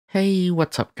Hey,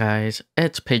 what's up guys?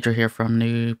 It's Pedro here from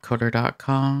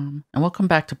noobcoder.com and welcome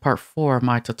back to part 4 of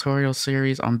my tutorial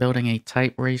series on building a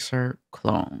type racer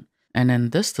clone. And in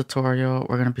this tutorial,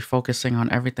 we're going to be focusing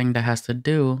on everything that has to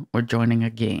do with joining a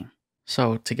game.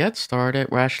 So to get started,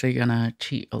 we're actually going to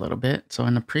cheat a little bit. So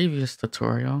in the previous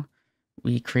tutorial,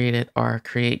 we created our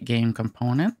create game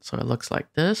component. So it looks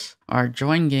like this. Our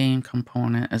join game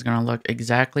component is going to look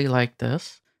exactly like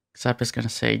this. Except it's going to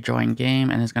say join game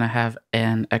and it's going to have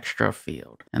an extra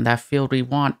field. And that field we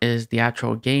want is the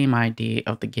actual game ID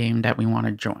of the game that we want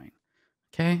to join.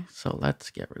 Okay, so let's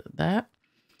get rid of that.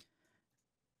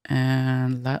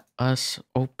 And let us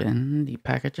open the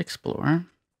package explorer.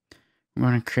 We're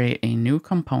going to create a new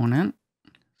component.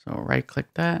 So right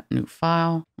click that, new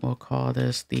file. We'll call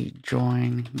this the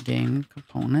join game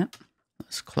component.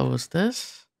 Let's close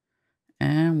this.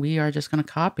 And we are just going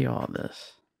to copy all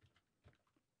this.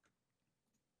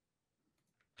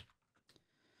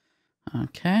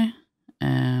 Okay,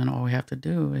 and all we have to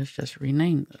do is just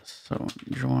rename this. So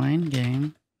join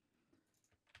game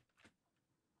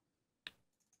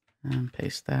and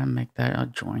paste that and make that a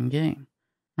join game.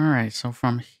 All right, so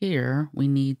from here, we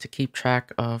need to keep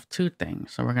track of two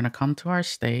things. So we're going to come to our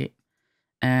state,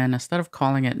 and instead of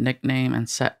calling it nickname and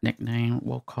set nickname,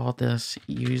 we'll call this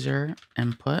user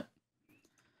input.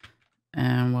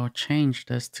 And we'll change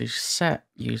this to set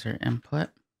user input.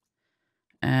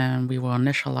 And we will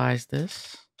initialize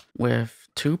this with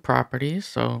two properties.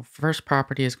 So first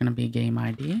property is going to be game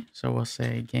ID. So we'll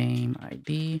say game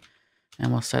ID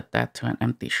and we'll set that to an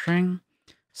empty string.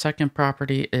 Second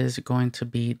property is going to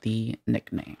be the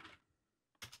nickname.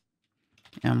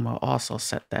 And we'll also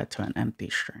set that to an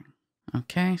empty string.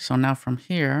 Okay, so now from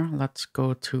here, let's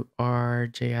go to our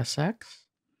JSX.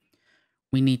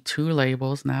 We need two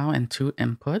labels now and two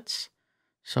inputs.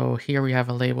 So here we have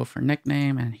a label for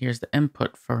nickname and here's the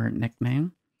input for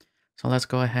nickname. So let's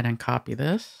go ahead and copy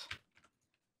this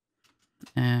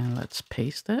and let's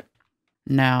paste it.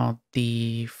 Now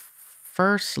the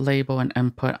first label and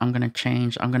input I'm going to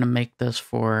change. I'm going to make this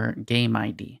for game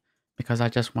ID because I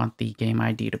just want the game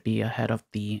ID to be ahead of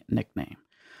the nickname.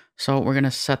 So we're going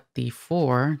to set the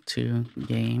for to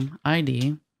game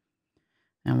ID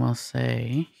and we'll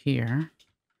say here,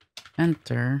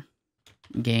 enter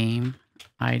game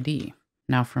ID.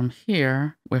 Now from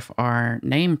here, with our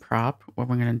name prop, what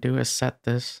we're going to do is set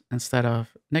this, instead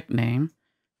of nickname,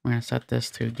 we're going to set this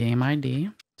to game ID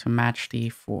to match the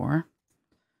for.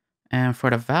 And for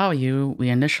the value, we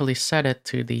initially set it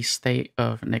to the state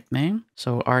of nickname.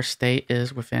 So our state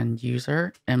is within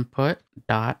user input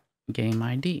dot game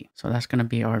ID. So that's going to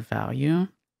be our value.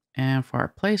 And for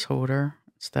our placeholder,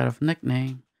 instead of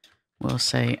nickname, we'll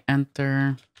say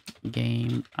enter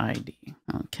game ID.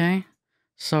 Okay.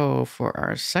 So for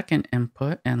our second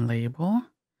input and label,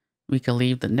 we can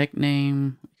leave the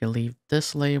nickname, we can leave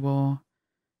this label.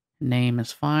 Name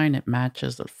is fine, it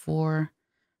matches the for.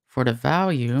 For the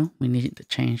value, we need to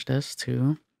change this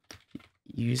to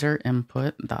user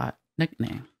input dot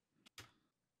nickname.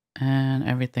 And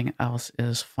everything else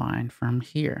is fine from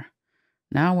here.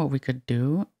 Now what we could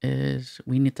do is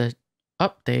we need to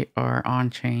update our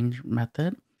onChange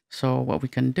method. So what we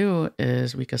can do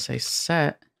is we could say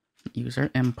set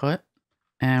user input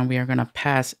and we are going to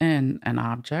pass in an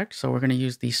object. So we're going to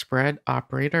use the spread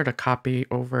operator to copy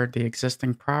over the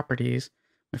existing properties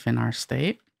within our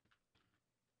state.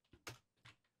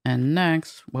 And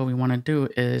next, what we want to do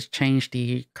is change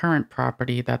the current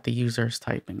property that the user is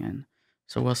typing in.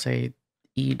 So we'll say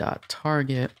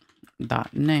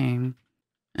e.target.name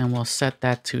and we'll set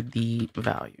that to the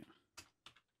value.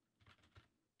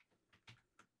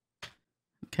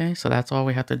 Okay, so that's all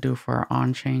we have to do for our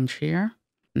onChange here.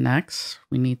 Next,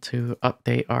 we need to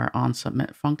update our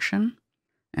OnSubmit function.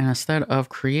 And instead of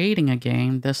creating a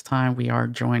game, this time we are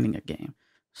joining a game.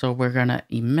 So we're going to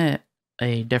emit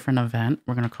a different event.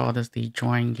 We're going to call this the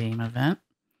JoinGame event.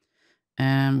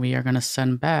 And we are going to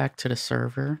send back to the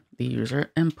server the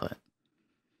user input.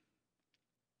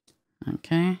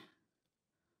 Okay.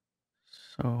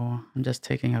 So I'm just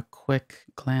taking a quick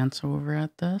glance over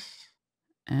at this.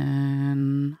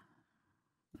 And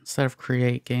instead of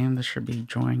create game, this should be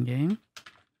join game.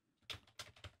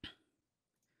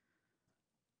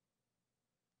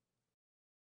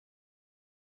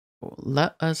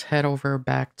 Let us head over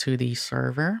back to the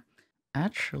server.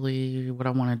 Actually, what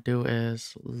I want to do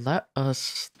is let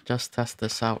us just test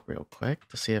this out real quick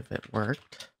to see if it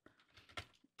worked.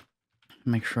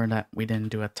 Make sure that we didn't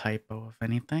do a typo of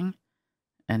anything.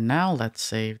 And now let's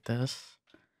save this.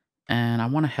 And I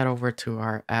want to head over to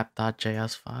our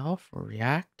app.js file for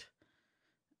React.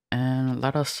 And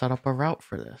let us set up a route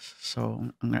for this.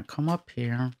 So I'm going to come up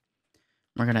here.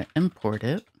 We're going to import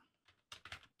it.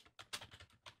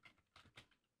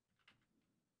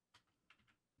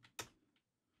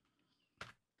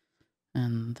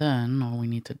 And then all we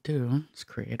need to do is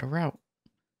create a route.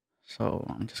 So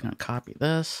I'm just going to copy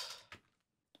this,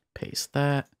 paste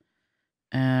that,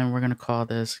 and we're going to call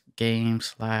this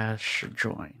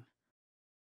game/join.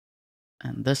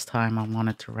 And this time I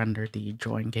wanted to render the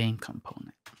JoinGame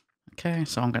component. Okay,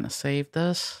 so I'm going to save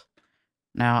this.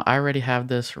 Now I already have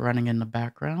this running in the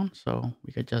background, so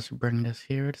we could just bring this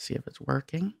here to see if it's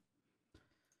working.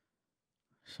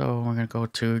 So we're going to go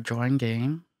to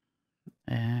JoinGame,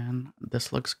 and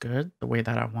this looks good the way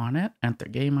that I want it. Enter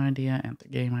game ID, enter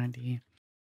game ID.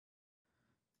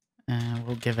 And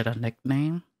we'll give it a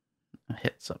nickname,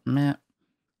 hit submit.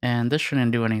 And this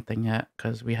shouldn't do anything yet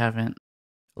because we haven't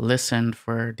listened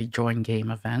for the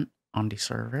JoinGame event on the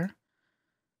server.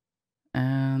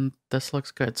 And this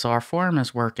looks good. So our form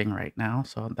is working right now,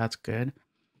 so that's good.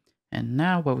 And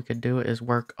now what we could do is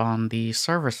work on the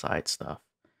server side stuff.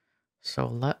 So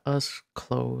let us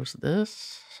close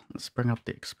this. Let's bring up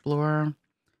the Explorer.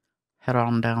 Head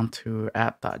on down to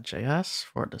app.js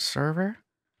for the server.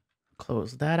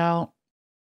 Close that out.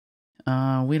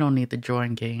 We don't need the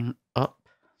JoinGame up,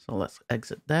 so let's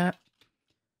exit that.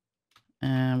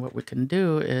 And what we can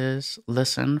do is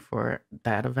listen for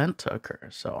that event to occur.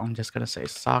 So I'm just going to say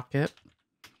socket.on.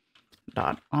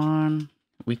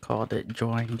 We called it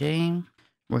JoinGame.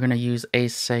 We're going to use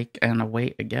async and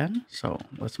await again. So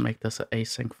let's make this an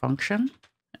async function.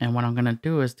 And what I'm going to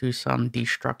do is do some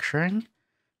destructuring.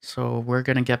 So we're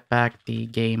going to get back the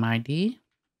game ID.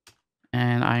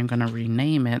 And I'm going to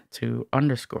rename it to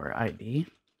 _ID.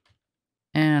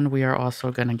 And we are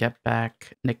also going to get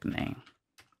back nickname.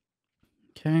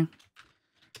 Okay.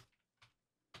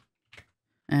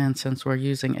 And since we're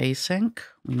using async,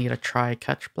 we need a try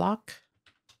catch block.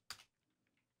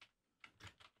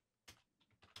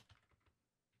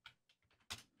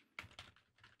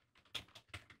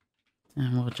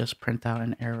 And we'll just print out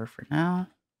an error for now.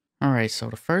 All right, so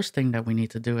the first thing that we need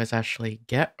to do is actually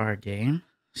get our game.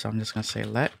 So I'm just going to say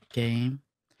let game,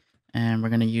 and we're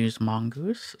going to use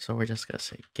Mongoose. So we're just going to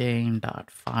say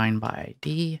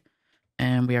game.findById,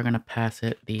 and we are going to pass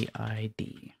it the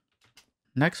ID.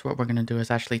 Next, what we're going to do is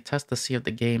actually test to see if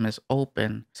the game is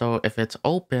open. So if it's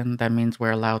open, that means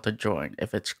we're allowed to join.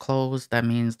 If it's closed, that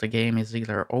means the game is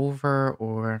either over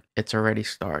or it's already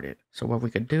started. So what we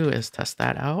could do is test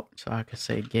that out. So I could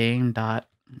say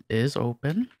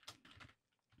game.isOpen.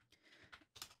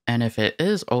 And if it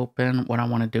is open, what I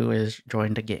want to do is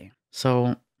join the game.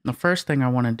 So the first thing I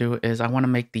want to do is I want to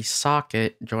make the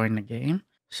socket join the game.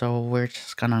 So we're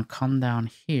just going to come down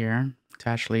here to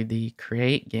actually the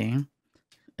create game.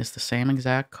 It's the same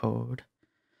exact code.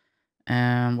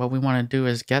 And what we want to do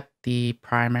is get the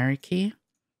primary key,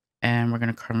 and we're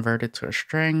going to convert it to a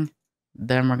string.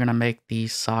 Then we're going to make the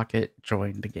socket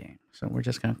join the game. So we're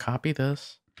just going to copy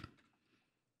this,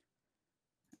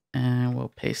 and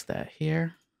we'll paste that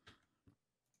here.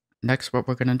 Next, what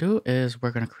we're going to do is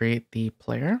we're going to create the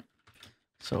player.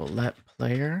 So let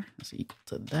player is equal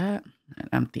to that, an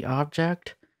empty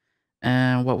object.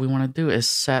 And what we want to do is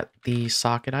set the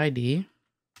socket ID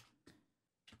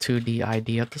to the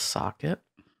ID of the socket.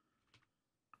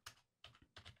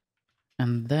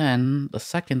 And then the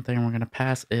second thing we're going to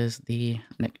pass is the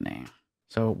nickname.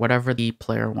 So whatever the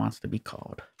player wants to be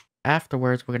called.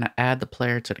 Afterwards, we're going to add the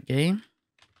player to the game.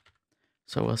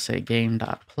 So we'll say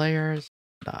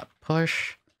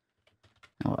game.players.push.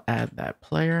 And we'll add that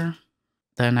player.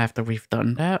 Then after we've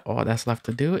done that, all that's left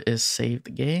to do is save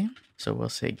the game. So we'll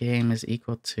say game is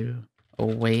equal to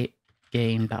await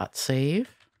game.save.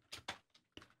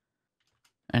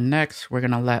 And next, we're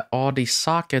going to let all these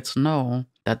sockets know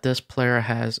that this player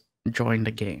has joined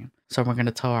the game. So we're going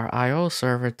to tell our IO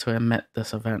server to emit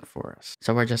this event for us.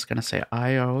 So we're just going to say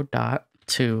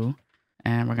IO.to,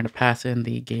 and we're going to pass in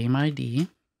the game ID,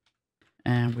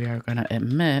 and we are going to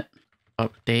emit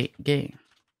update game.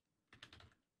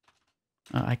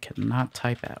 I cannot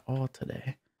type at all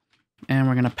today. And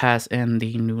we're going to pass in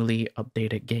the newly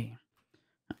updated game.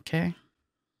 Okay.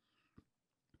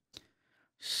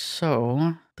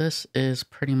 So this is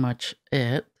pretty much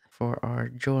it for our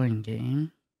join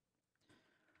game.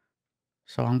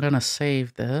 So I'm going to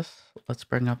save this. Let's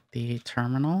bring up the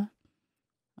terminal.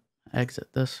 Exit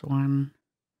this one.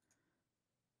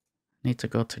 Need to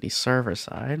go to the server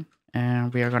side.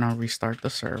 And we are going to restart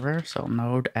the server. So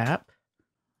node app.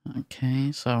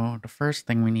 Okay, so the first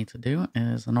thing we need to do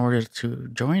is, in order to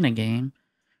join a game,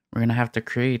 we're going to have to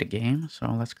create a game. So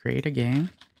let's create a game.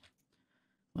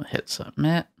 We'll hit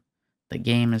submit. The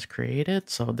game is created.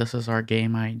 So this is our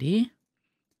game ID.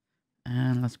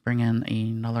 And let's bring in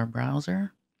another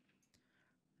browser.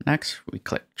 Next, we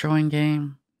click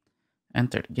JoinGame,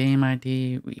 enter the game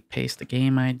ID, we paste the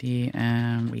game ID,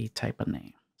 and we type a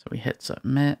name. So we hit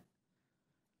submit,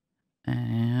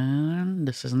 and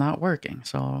this is not working.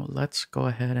 So let's go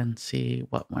ahead and see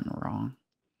what went wrong.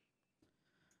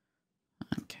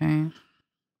 Okay.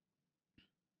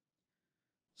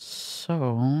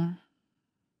 So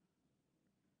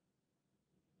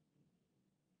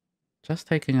just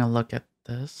taking a look at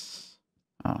this.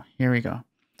 Oh, here we go.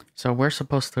 So we're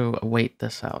supposed to await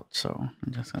this out. So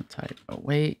I'm just going to type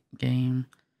await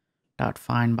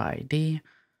game.findById.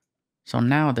 So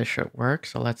now this should work.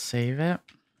 So let's save it.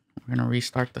 We're going to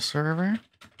restart the server.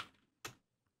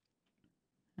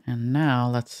 And now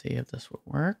let's see if this will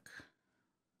work.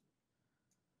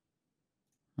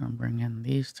 I'll bring in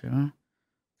these two.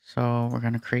 So we're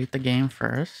going to create the game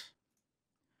first.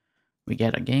 We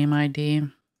get a game ID.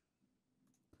 We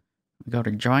go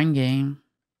to join game.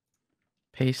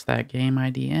 Paste that game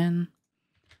ID in.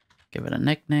 Give it a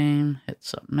nickname. Hit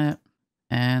submit.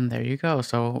 And there you go.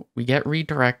 So we get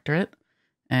redirected.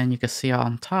 And you can see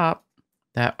on top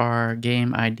that our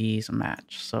game IDs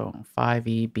match. So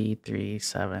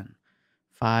 5EB37,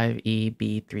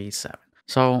 5EB37.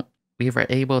 So we were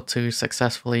able to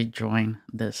successfully join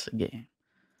this game.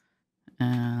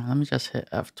 And let me just hit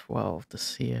F12 to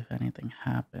see if anything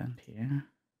happened here.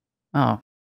 Oh,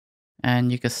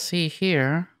 and you can see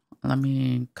here, let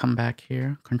me come back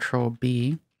here, Control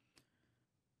B.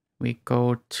 We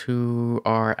go to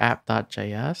our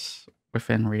app.js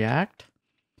within React.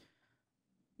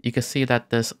 You can see that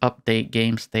this update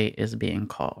game state is being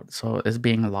called. So it's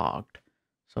being logged.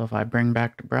 So if I bring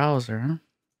back the browser,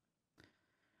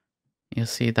 you'll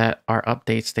see that our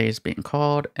update state is being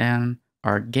called and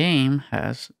our game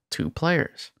has 2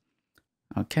 players.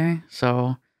 Okay,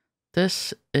 so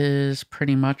this is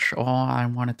pretty much all I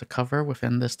wanted to cover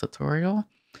within this tutorial,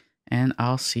 and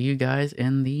I'll see you guys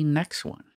in the next one.